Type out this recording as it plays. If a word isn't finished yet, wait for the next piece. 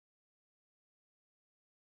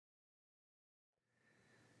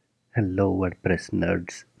Hello WordPress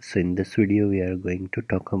nerds. So in this video we are going to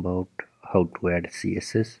talk about how to add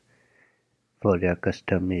CSS for your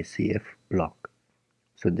custom ACF block.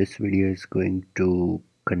 So this video is going to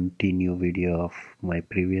continue video of my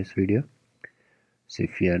previous video. So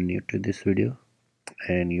if you are new to this video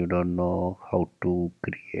and you don't know how to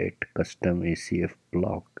create custom ACF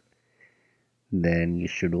block, then you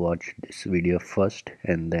should watch this video first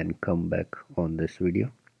and then come back on this video.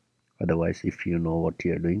 Otherwise, if you know what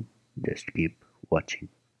you are doing, just keep watching.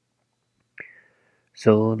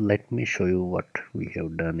 So let me show you what we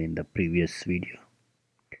have done in the previous video.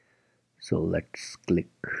 So let's click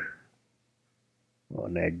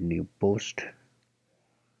on add new post.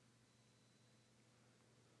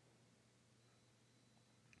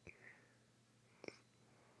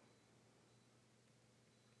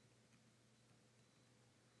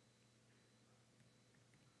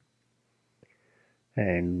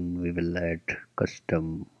 And we will add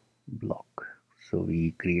custom block. So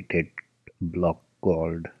we created a block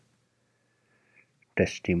called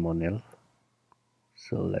testimonial.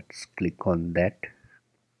 So let's click on that.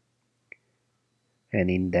 And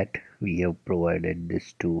in that we have provided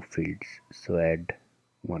these two fields. So add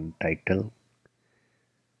one title.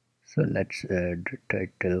 So let's add a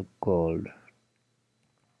title called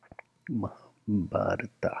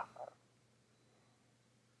Mahabharata.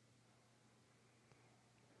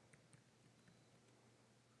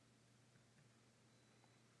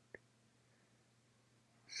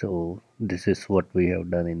 So this is what we have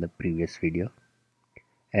done in the previous video,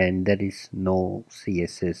 and there is no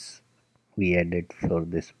CSS we added for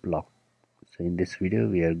this block. So in this video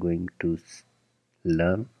we are going to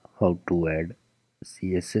learn how to add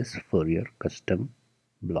CSS for your custom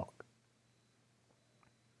block.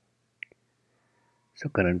 So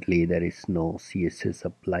currently there is no CSS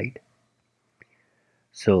applied.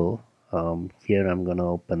 So here I'm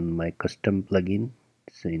gonna open my custom plugin.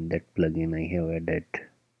 So in that plugin I have added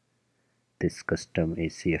this custom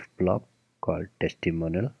ACF block called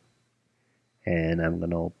testimonial, and I'm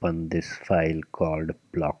gonna open this file called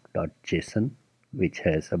block.json, which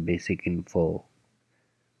has a basic info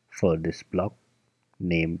for this block: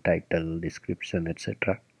 name, title, description,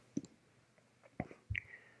 etc.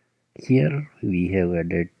 Here we have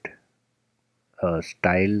added a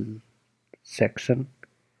style section,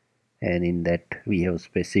 and in that we have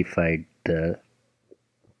specified the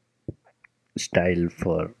style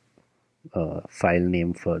for file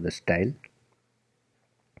name for the style,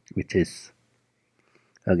 which is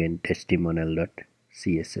again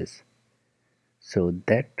testimonial.css. So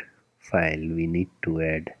that file we need to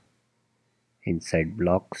add inside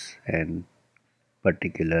blocks and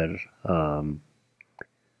particular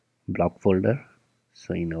block folder.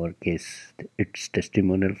 So in our case it's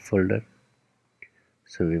testimonial folder.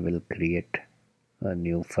 So we will create a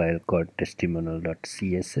new file called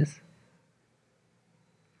testimonial.css.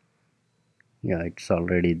 Yeah, it's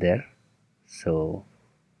already there. So,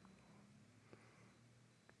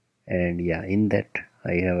 and yeah, in that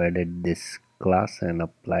I have added this class and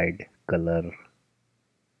applied color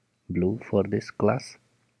blue for this class.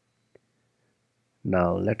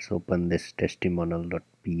 Now let's open this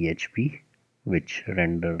testimonial.php, which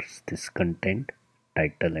renders this content,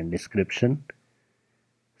 title and description.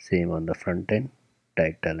 Same on the front end,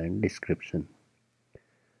 title and description.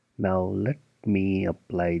 Now let me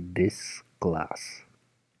apply this class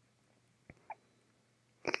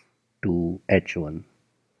to h1.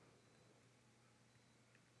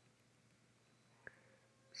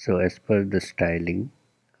 So as per the styling,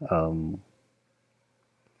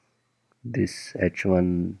 this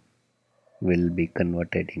h1 will be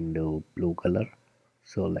converted into blue color.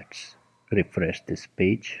 So let's refresh this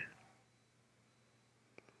page,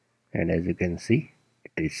 and as you can see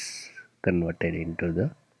it is converted into the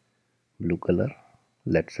blue color.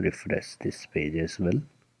 Let's refresh this page as well.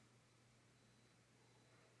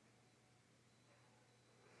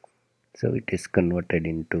 So it is converted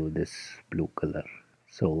into this blue color.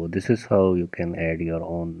 So this is how you can add your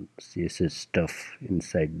own CSS stuff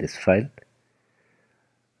inside this file.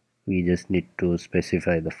 We just need to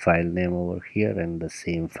specify the file name over here, and the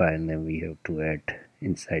same file name we have to add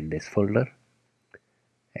inside this folder,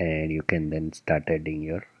 and you can then start adding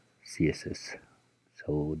your CSS.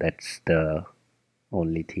 So that's the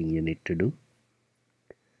only thing you need to do.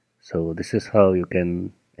 So this is how you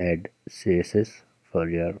can add CSS for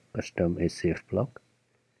your custom ACF block.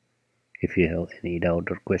 If you have any doubt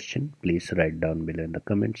or question, please write down below in the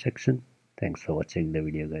comment section. Thanks for watching the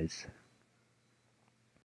video, guys.